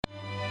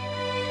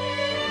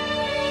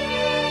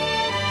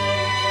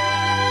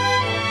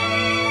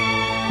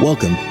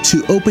Welcome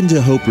to Open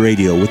to Hope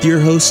Radio with your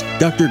host,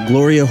 Dr.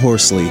 Gloria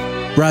Horsley,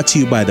 brought to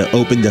you by the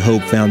Open to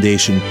Hope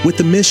Foundation with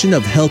the mission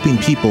of helping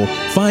people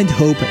find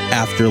hope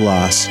after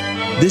loss.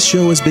 This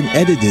show has been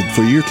edited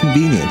for your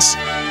convenience.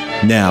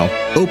 Now,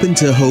 Open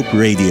to Hope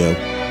Radio.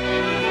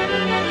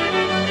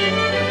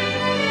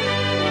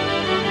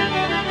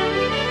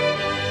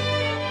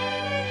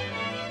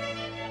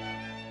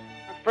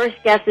 Our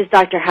first guest is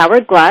Dr.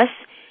 Howard Gluss,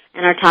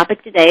 and our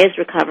topic today is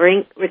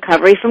recovery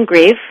from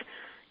grief.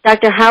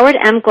 Dr. Howard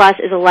M. Gluss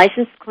is a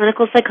licensed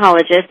clinical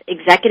psychologist,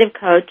 executive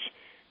coach,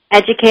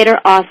 educator,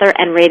 author,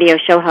 and radio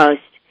show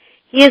host.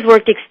 He has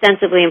worked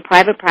extensively in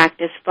private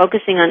practice,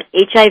 focusing on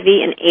HIV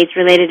and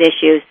AIDS-related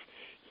issues.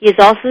 He is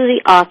also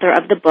the author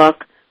of the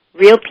book,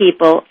 Real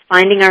People,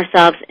 Finding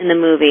Ourselves in the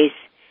Movies,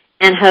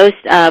 and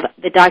host of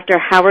the Dr.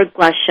 Howard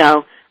Gluss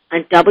Show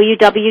on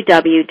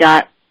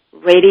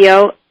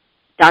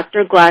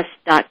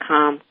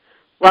www.radiodrgluss.com.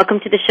 Welcome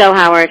to the show,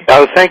 Howard.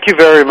 Oh, thank you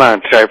very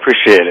much. I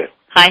appreciate it.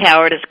 Hi,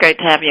 Howard. It's great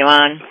to have you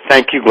on.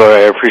 Thank you,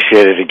 Gloria. I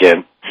appreciate it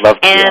again.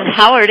 Love to. And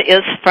Howard is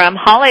from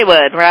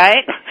Hollywood,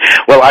 right?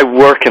 Well, I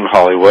work in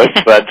Hollywood,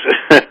 but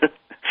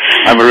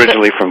I'm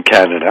originally from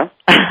Canada.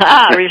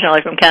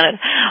 Originally from Canada.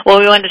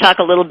 Well, we wanted to talk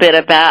a little bit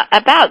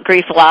about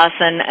grief loss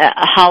and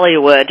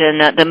Hollywood and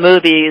the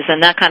movies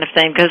and that kind of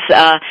thing, because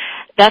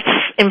that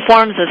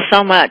informs us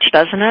so much,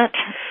 doesn't it?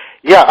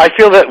 Yeah, I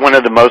feel that one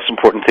of the most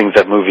important things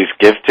that movies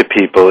give to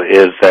people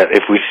is that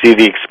if we see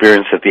the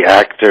experience that the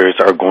actors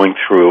are going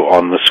through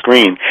on the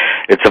screen,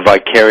 it's a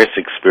vicarious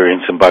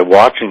experience, and by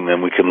watching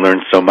them, we can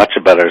learn so much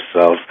about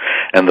ourselves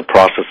and the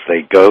process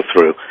they go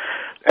through.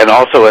 And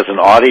also, as an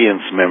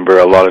audience member,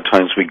 a lot of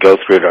times we go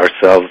through it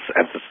ourselves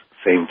at the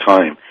same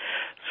time.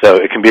 So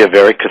it can be a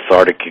very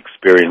cathartic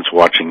experience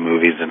watching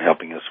movies and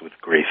helping us with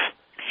grief.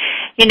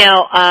 You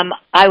know,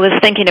 I was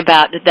thinking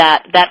about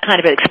that kind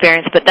of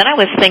experience, but then I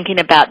was thinking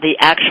about the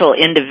actual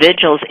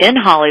individuals in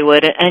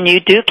Hollywood, and you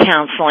do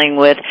counseling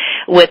with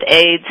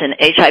AIDS and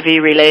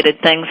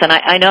HIV-related things, and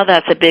I know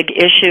that's a big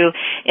issue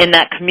in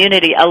that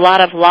community. A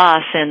lot of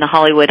loss in the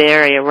Hollywood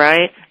area,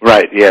 right?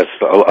 Right, yes,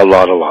 a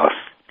lot of loss.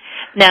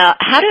 Now,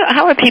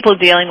 how are people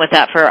dealing with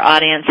that for our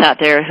audience out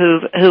there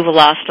who've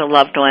lost a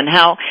loved one?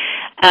 How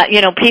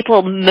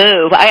people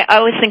move. I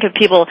always think of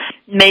people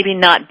maybe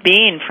not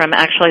being from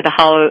actually the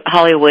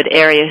Hollywood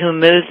area who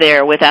move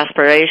there with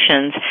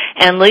aspirations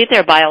and leave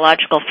their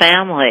biological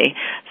family.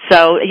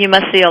 So you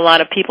must see a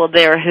lot of people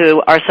there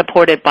who are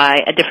supported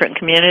by a different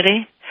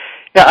community.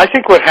 Yeah, I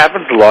think what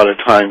happens a lot of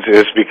times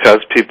is because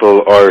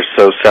people are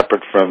so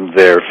separate from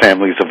their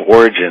families of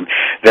origin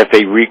that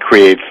they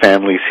recreate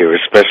families here,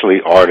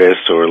 especially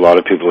artists or a lot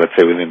of people, let's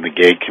say, within the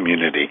gay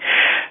community.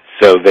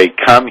 So they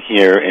come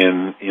here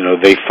and,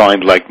 they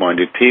find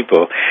like-minded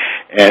people,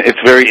 and it's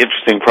a very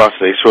interesting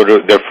process.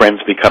 Their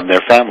friends become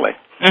their family.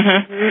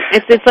 Mm-hmm.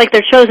 It's like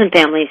their chosen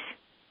families.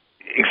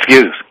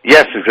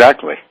 Yes,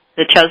 exactly.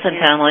 The chosen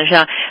families,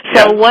 yeah.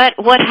 So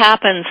what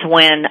happens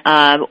when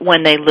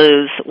they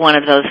lose one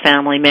of those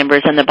family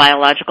members and the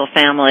biological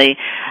family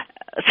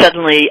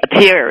suddenly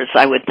appears,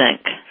 I would think?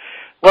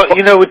 Well,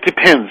 it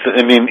depends.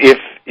 I mean, if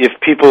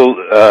people,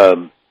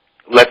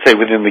 let's say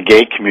within the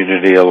gay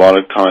community, a lot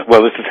of times,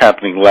 well, this is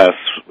happening less,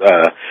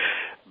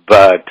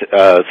 but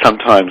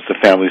sometimes the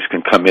families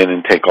can come in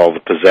and take all the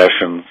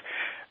possessions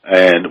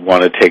and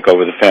want to take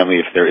over the family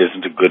if there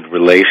isn't a good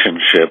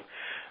relationship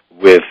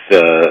with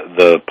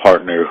the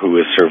partner who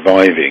is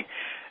surviving.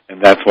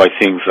 And that's why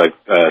things like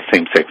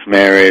same-sex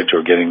marriage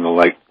or getting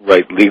the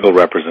right legal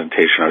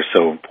representation are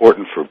so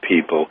important for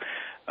people,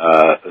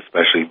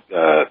 especially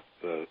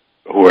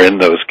who are in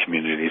those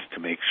communities,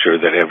 to make sure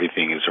that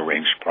everything is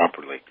arranged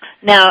properly.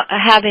 Now,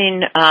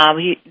 having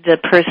the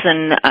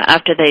person,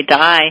 after they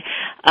die,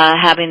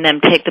 having them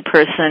take the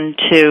person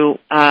to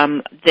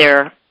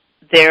their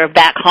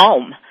back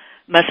home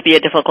must be a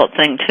difficult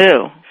thing,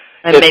 too.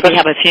 And maybe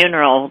have a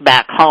funeral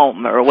back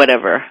home or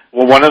whatever.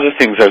 Well, one of the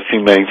things I've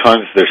seen many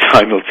times is there's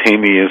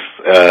simultaneous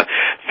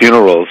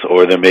funerals,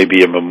 or there may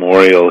be a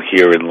memorial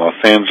here in Los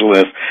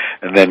Angeles,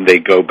 and then they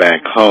go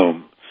back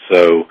home.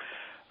 So,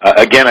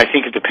 again, I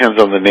think it depends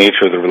on the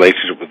nature of the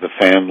relationship with the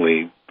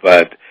family,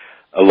 but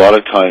a lot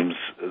of times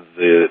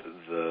the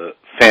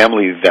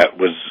family that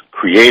was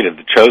created,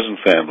 the chosen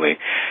family,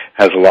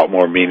 has a lot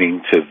more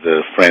meaning to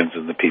the friends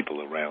and the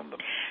people around them.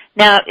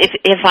 Now,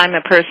 if I'm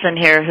a person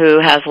here who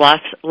has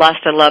lost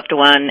a loved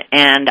one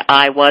and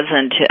I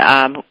wasn't,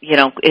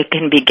 it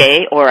can be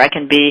gay or I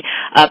can be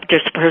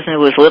just a person who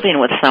was living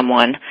with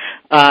someone.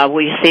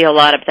 We see a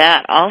lot of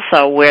that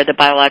also where the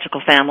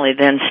biological family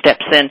then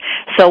steps in.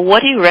 So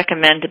what do you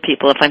recommend to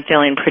people if I'm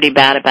feeling pretty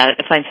bad about it,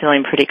 if I'm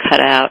feeling pretty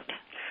cut out?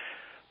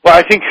 Well,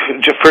 I think,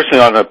 firstly,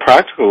 on a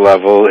practical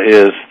level,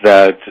 is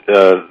that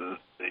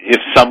if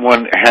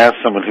someone has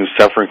someone who's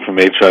suffering from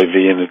HIV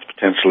and is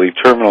potentially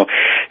terminal,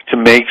 to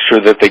make sure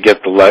that they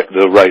get the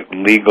right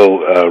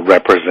legal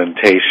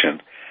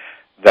representation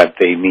that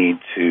they need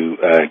to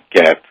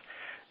get.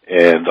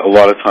 And a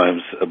lot of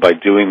times, by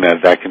doing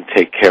that, that can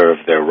take care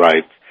of their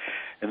rights.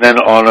 And then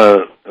on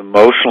a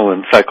emotional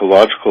and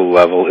psychological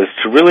level is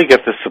to really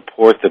get the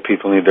support that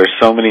people need. There's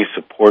so many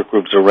support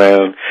groups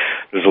around.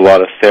 There's a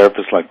lot of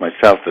therapists like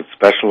myself that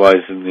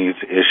specialize in these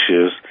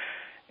issues,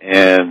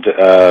 and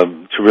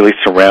to really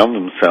surround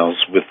themselves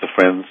with the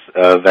friends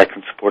that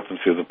can support them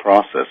through the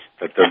process,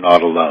 that they're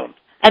not alone.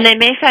 And they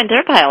may find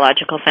their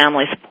biological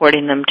family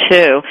supporting them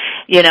too,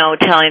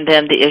 telling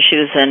them the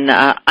issues. And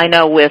I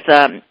know with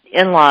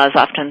in-laws,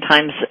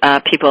 oftentimes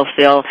people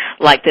feel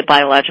like the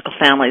biological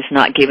family is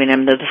not giving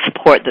them the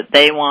support that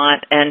they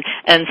want. And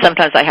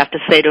sometimes I have to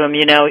say to them,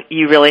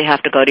 you really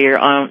have to go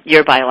to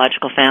your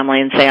biological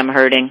family and say, I'm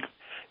hurting.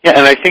 Yeah,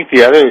 and I think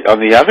on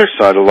the other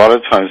side, a lot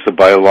of times the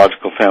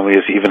biological family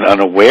is even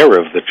unaware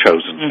of the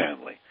chosen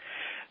family.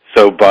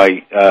 So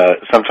by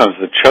sometimes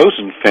the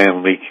chosen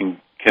family can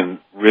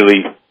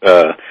really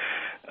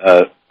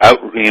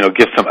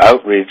give some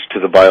outreach to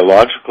the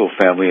biological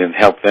family and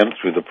help them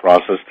through the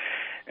process.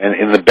 And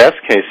in the best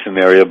case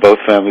scenario, both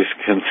families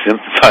can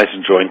synthesize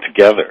and join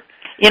together.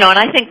 And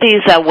I think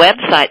these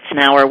websites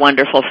now are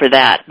wonderful for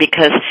that,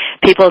 because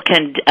people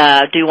can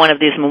do one of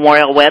these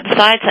memorial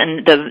websites,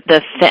 and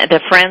the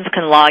friends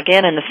can log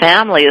in, and the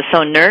family is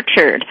so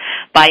nurtured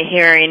by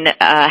hearing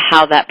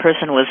how that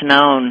person was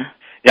known.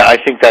 Yeah, I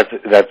think that's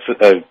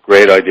a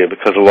great idea,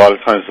 because a lot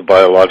of times the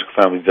biological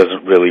family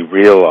doesn't really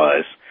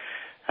realize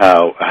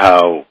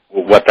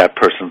what that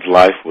person's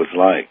life was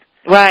like.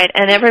 Right,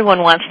 and everyone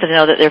wants to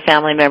know that their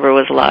family member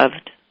was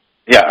loved.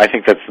 Yeah, I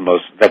think that's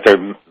that their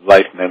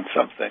life meant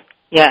something.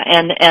 Yeah,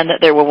 and that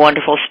there were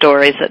wonderful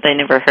stories that they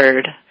never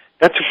heard.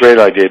 That's a great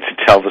idea, to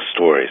tell the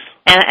stories.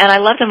 And I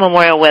love the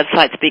memorial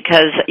websites,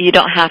 because you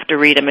don't have to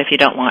read them if you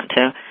don't want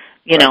to.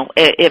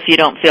 If you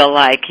don't feel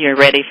like you're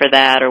ready for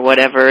that or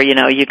whatever,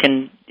 you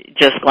can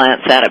just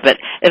glance at it. But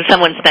if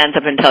someone stands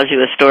up and tells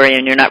you a story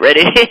and you're not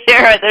ready to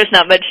hear it, there's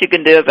not much you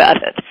can do about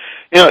it.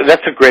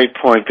 That's a great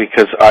point,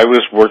 because I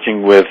was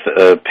working with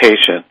a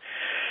patient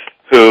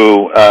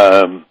who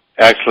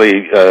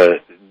actually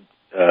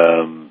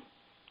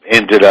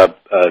ended up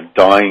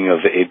dying of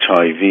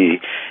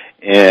HIV,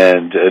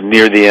 and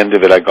near the end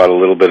of it I got a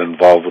little bit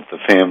involved with the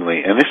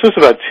family. And this was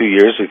about 2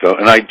 years ago,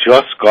 and I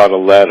just got a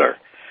letter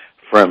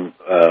from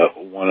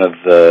one of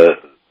the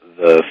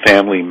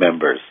family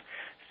members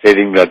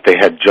stating that they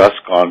had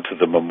just gone to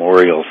the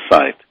memorial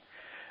site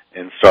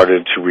and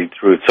started to read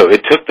through it. So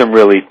it took them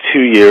really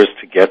 2 years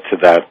to get to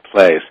that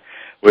place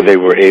where they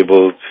were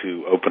able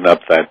to open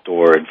up that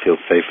door and feel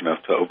safe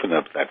enough to open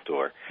up that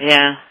door.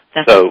 Yeah,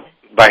 definitely. So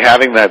by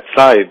having that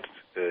site,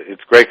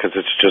 it's great, because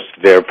it's just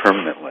there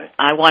permanently.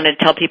 I want to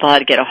tell people how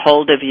to get a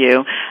hold of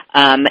you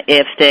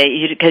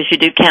because you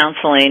do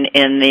counseling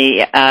in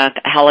the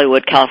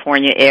Hollywood,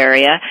 California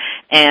area,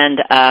 and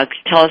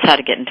tell us how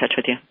to get in touch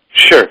with you.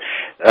 Sure.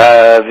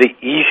 The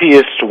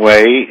easiest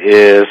way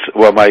is,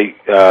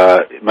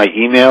 my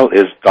email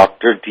is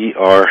Dr.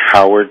 Dr.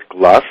 Howard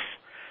Gluss.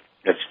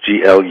 That's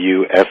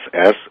Gluss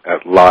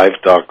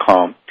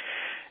 @live.com.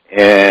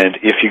 And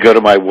if you go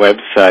to my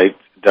website,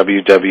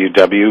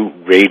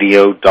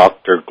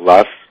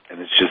 www.radiodrgluss, and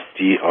it's just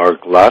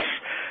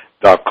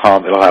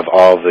drgluss.com, it'll have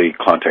all the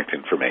contact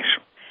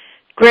information.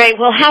 Great.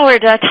 Well,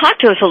 Howard, talk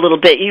to us a little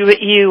bit. You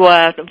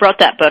wrote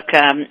that book,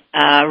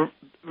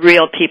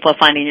 Real People,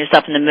 Finding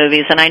Yourself in the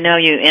Movies, and I know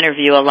you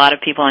interview a lot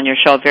of people on your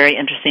show, very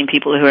interesting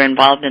people who are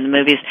involved in the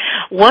movies.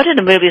 What do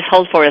the movies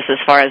hold for us as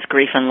far as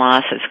grief and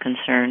loss is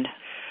concerned?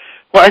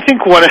 Well, I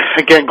think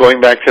again,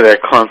 going back to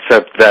that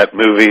concept that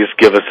movies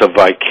give us a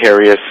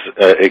vicarious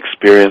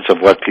experience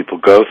of what people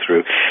go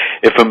through.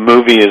 If a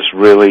movie is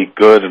really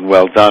good and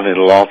well done,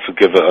 it'll also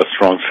give a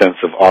strong sense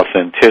of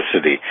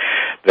authenticity,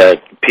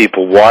 that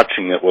people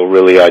watching it will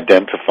really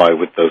identify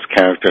with those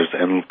characters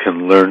and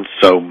can learn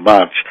so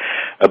much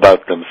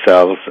about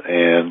themselves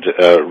and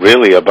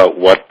really about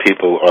what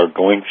people are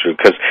going through.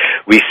 Because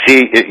we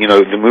see,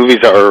 the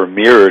movies are a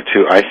mirror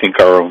to, I think,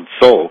 our own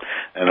soul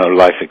and our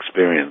life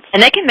experience.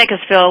 And they can make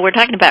us feel, we're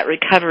talking about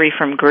recovery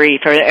from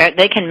grief, or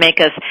they can make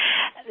us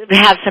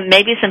have some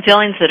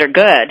feelings that are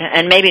good,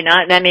 and maybe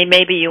not. I mean,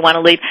 maybe you want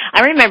to leave.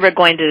 I remember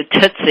going to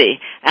Tootsie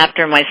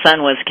after my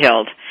son was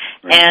killed,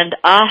 right. And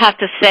I'll have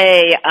to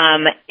say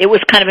it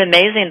was kind of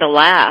amazing to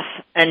laugh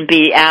and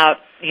be out,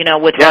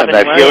 with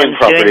Robin Williams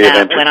doing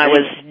that when I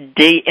was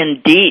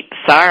in deep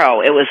sorrow.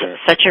 It was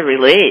such a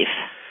relief.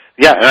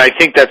 Yeah, and I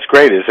think that's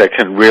great, is that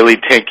can really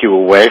take you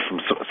away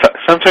from,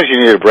 sometimes you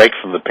need a break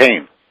from the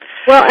pain.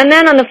 Well, and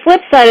then on the flip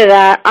side of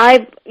that,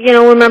 I,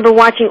 remember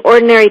watching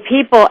Ordinary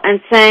People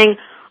and saying,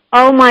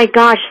 oh my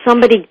gosh,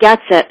 somebody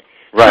gets it.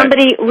 Right.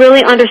 Somebody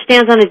really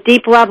understands on a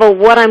deep level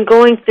what I'm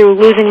going through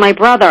losing my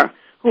brother.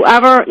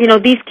 Whoever,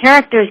 these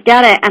characters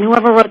get it, and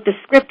whoever wrote the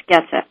script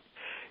gets it.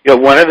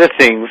 One of the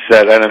things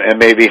that, and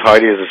maybe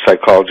Heidi as a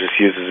psychologist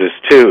uses this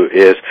too,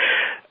 is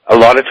a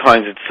lot of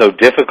times it's so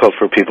difficult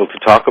for people to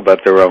talk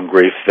about their own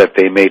grief that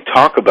they may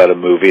talk about a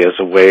movie as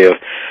a way of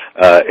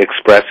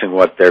expressing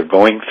what they're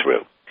going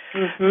through.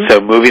 Mm-hmm. So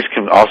movies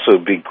can also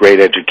be great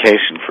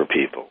education for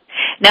people.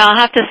 Now, I'll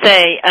have to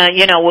say,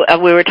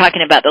 we were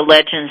talking about the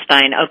legends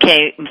dying.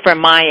 Okay, from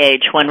my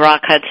age, when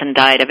Rock Hudson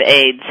died of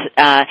AIDS,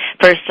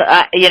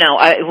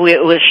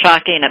 it was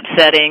shocking,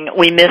 upsetting.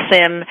 We miss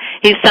him.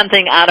 He's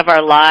something out of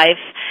our lives.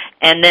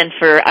 And then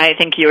I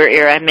think your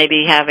era,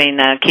 maybe having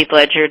Keith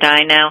Ledger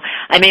die now.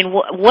 I mean,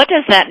 what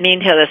does that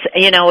mean to us?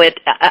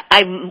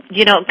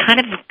 Kind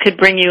of could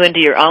bring you into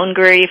your own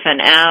grief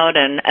and out.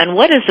 And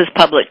what is this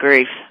public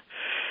grief?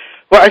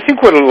 Well, I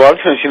think what a lot of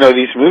times,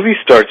 these movie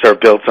stars are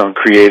built on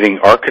creating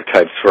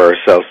archetypes for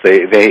ourselves.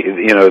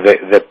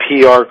 The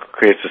PR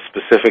creates a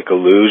specific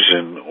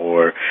illusion,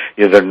 or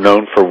they're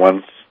known for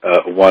one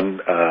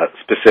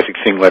specific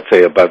thing, let's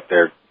say, about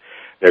their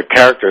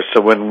character.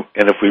 So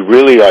if we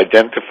really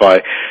identify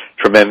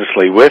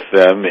tremendously with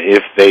them,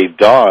 if they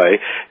die,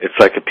 it's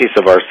like a piece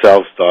of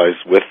ourselves dies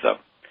with them,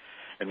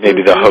 and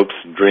maybe the hopes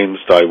and dreams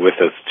die with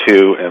us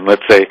too. And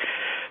let's say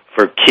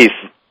for Heath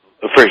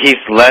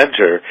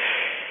Ledger,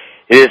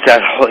 it is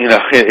that whole,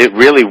 it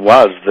really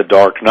was the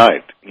Dark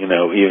Knight. Even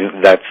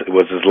it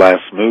was his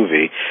last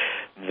movie.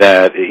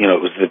 That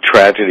it was the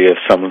tragedy of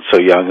someone so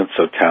young and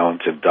so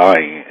talented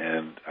dying,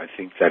 and I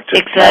think that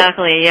just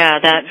exactly,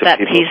 that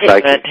piece of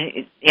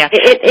it, yeah,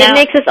 it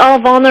makes us all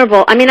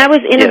vulnerable. I mean, I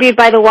was interviewed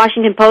by the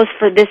Washington Post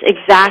for this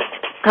exact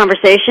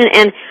conversation,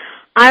 and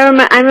I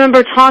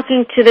remember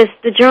talking to the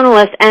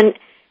journalist and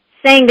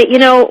saying that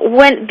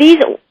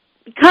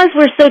because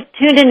we're so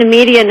tuned into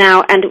media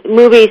now and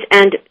movies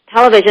and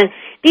television,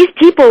 these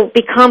people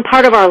become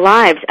part of our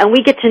lives, and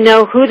we get to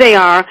know who they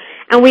are.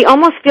 And we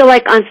almost feel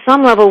like on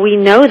some level we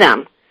know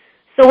them.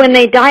 So when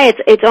they die,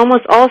 it's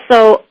almost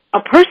also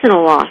a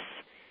personal loss,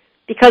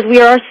 because we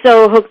are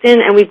so hooked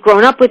in and we've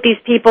grown up with these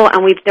people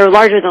and they're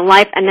larger than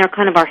life and they're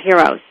kind of our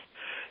heroes.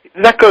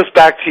 That goes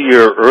back to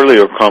your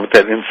earlier comment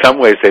that in some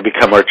ways they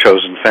become our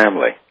chosen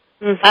family.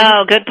 Mm-hmm.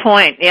 Oh, good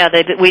point. Yeah,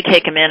 we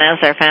take them in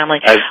as our family.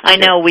 I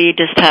know we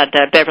just had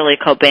Beverly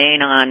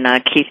Cobain on,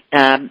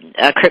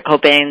 Kurt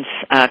Cobain's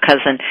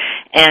cousin,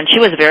 and she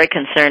was very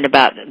concerned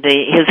about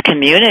his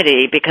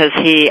community because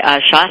he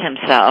shot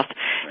himself,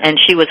 and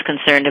she was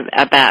concerned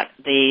about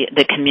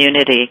the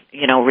community,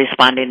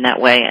 responding that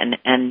way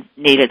and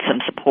needed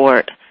some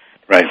support.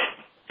 Right.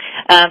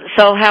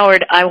 So,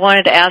 Howard, I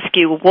wanted to ask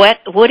you,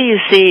 what do you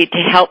see to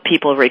help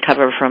people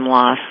recover from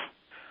loss?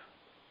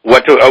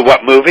 What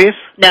movies?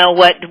 No,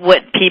 what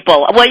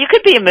people? Well, you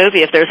could be a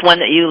movie if there's one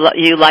that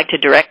you like to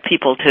direct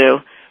people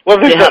to. Well,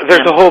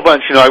 there's a whole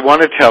bunch. I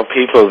want to tell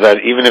people that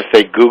even if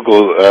they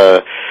Google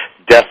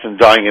death and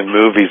dying in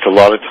movies, a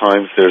lot of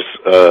times there's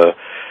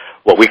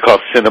what we call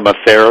cinema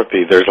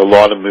therapy. There's a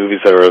lot of movies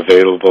that are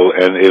available,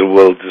 and it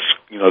will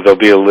there'll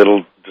be a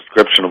little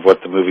description of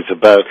what the movie's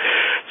about.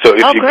 So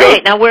if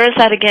great! Now, where is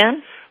that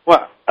again?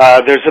 Well,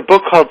 there's a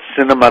book called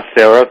Cinema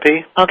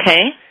Therapy.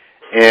 Okay.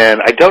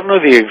 And I don't know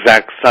the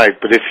exact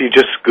site, but if you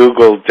just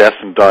Google death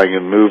and dying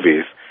in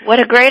movies... What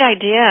a great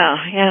idea,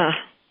 yeah.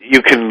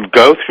 You can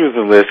go through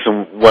the list,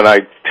 and what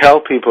I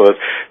tell people is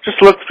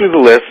just look through the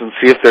list and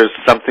see if there's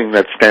something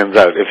that stands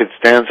out. If it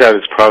stands out,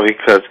 it's probably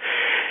because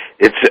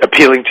it's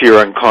appealing to your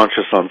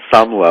unconscious on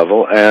some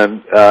level,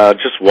 and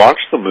just watch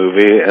the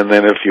movie, and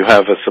then if you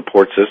have a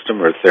support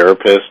system or a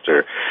therapist,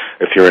 or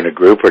if you're in a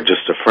group or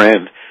just a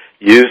friend,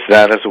 use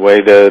that as a way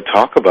to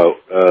talk about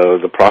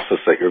the process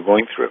that you're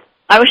going through.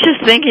 I was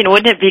just thinking,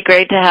 wouldn't it be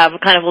great to have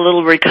kind of a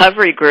little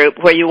recovery group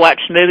where you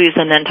watched movies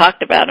and then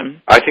talked about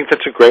them? I think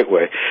that's a great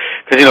way,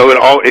 because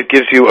it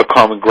gives you a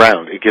common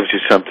ground. It gives you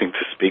something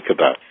to speak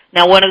about.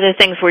 Now, one of the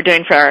things we're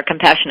doing for our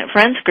Compassionate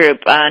Friends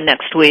group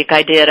next week,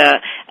 I did a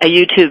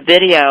YouTube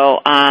video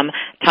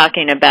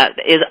talking about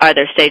are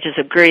there stages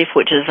of grief,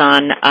 which is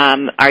on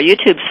our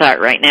YouTube site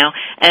right now,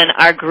 and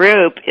our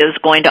group is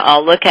going to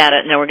all look at it,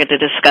 and then we're going to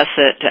discuss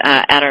it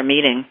at our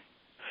meeting.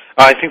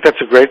 I think that's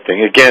a great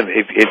thing. Again,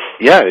 it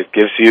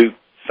gives you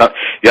have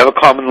a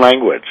common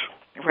language.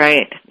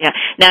 Right. Yeah.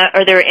 Now,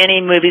 are there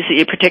any movies that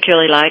you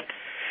particularly like?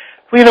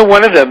 Well,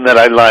 one of them that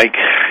I like,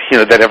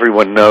 that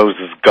everyone knows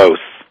is Ghost.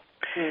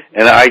 Mm-hmm.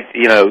 And I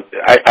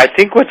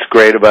think what's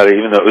great about it,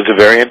 even though it was a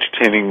very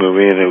entertaining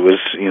movie and it was,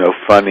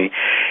 funny,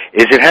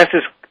 is it has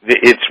this.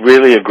 It's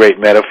really a great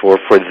metaphor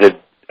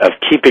of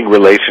keeping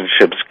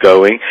relationships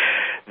going.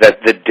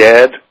 That the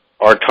dead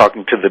are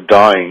talking to the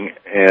dying,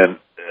 and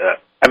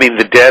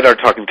the dead are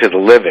talking to the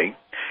living,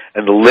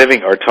 and the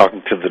living are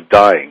talking to the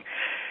dying.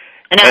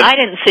 And I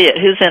didn't see it.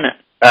 Who's in it?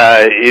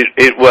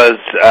 It was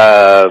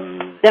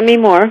Demi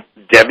Moore.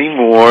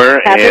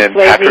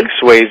 Patrick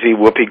Swayze,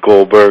 Whoopi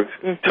Goldberg,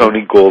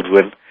 Tony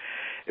Goldwyn.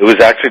 It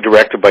was actually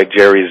directed by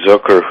Jerry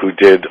Zucker, who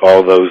did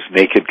all those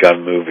Naked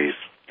Gun movies.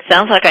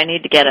 Sounds like I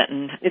need to get it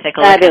and take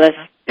a fabulous. Look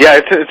at it. Yeah,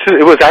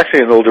 it was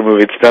actually an older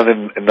movie. It's done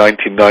in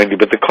 1990,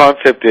 but the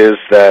concept is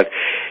that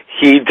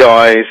he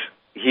dies.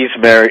 He's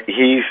married.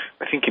 He's,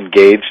 I think,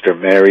 engaged or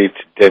married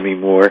to Demi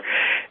Moore,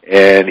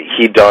 and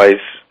he dies.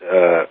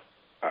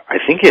 I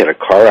think he had a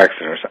car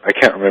accident or something. I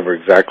can't remember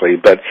exactly,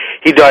 but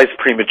he dies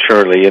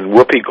prematurely, and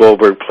Whoopi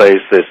Goldberg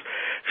plays this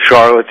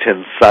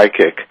charlatan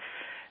psychic,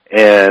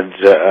 and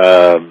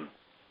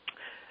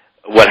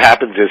what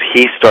happens is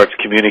he starts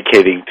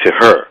communicating to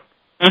her,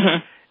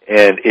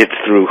 and it's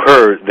through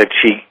her that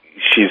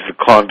she's the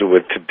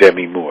conduit to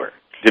Demi Moore.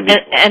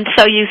 And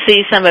so you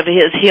see some of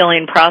his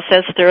healing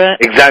process through it?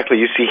 Exactly.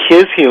 You see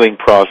his healing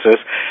process,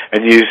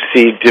 and you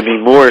see Demi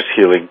Moore's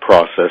healing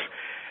process.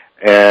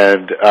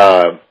 And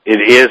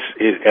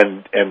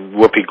and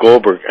Whoopi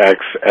Goldberg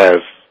acts as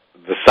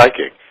the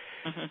psychic.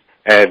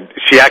 And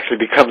she actually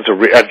becomes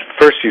at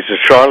first she's a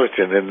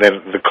charlatan, and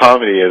then the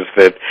comedy is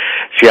that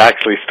she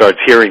actually starts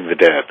hearing the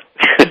dead.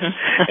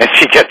 And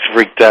she gets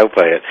freaked out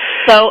by it.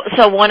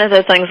 So one of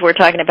the things we're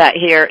talking about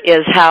here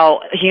is how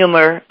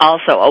humor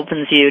also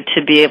opens you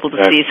to be able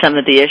to see some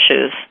of the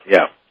issues.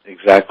 Yeah,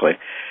 exactly.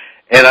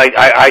 And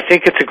I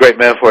think it's a great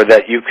metaphor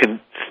that you can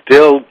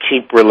still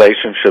keep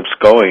relationships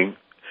going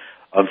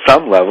on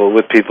some level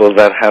with people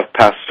that have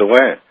passed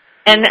away.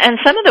 And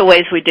some of the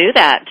ways we do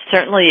that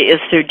certainly is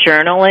through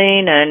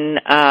journaling and,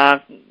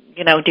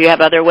 do you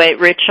have other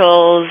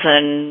rituals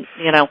and,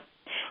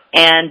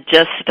 and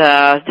just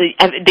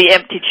the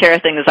empty chair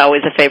thing is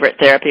always a favorite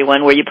therapy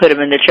one where you put them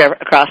in the chair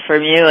across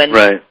from you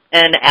and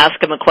and ask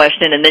them a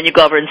question, and then you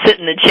go over and sit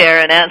in the chair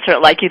and answer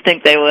it like you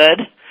think they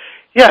would.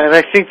 Yeah, and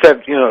I think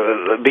that,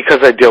 because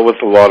I deal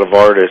with a lot of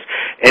artists,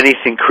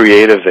 anything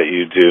creative that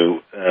you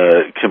do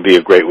can be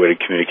a great way to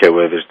communicate,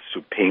 whether it's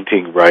through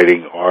painting,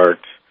 writing, art,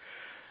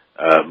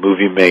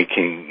 movie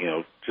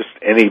making, just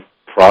any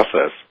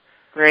process.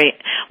 Great.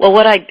 Well,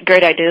 what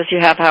great ideas you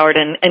have, Howard,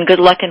 and good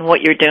luck in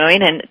what you're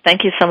doing, and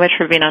thank you so much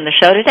for being on the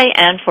show today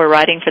and for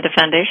writing for the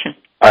Foundation.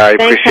 I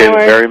appreciate it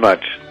very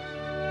much.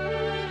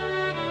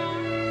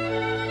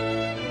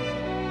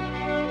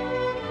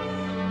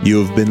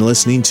 You have been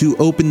listening to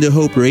Open to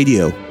Hope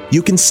Radio.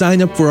 You can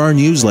sign up for our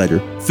newsletter,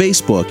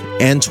 Facebook,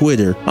 and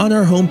Twitter on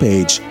our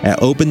homepage at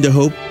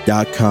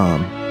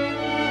opentohope.com.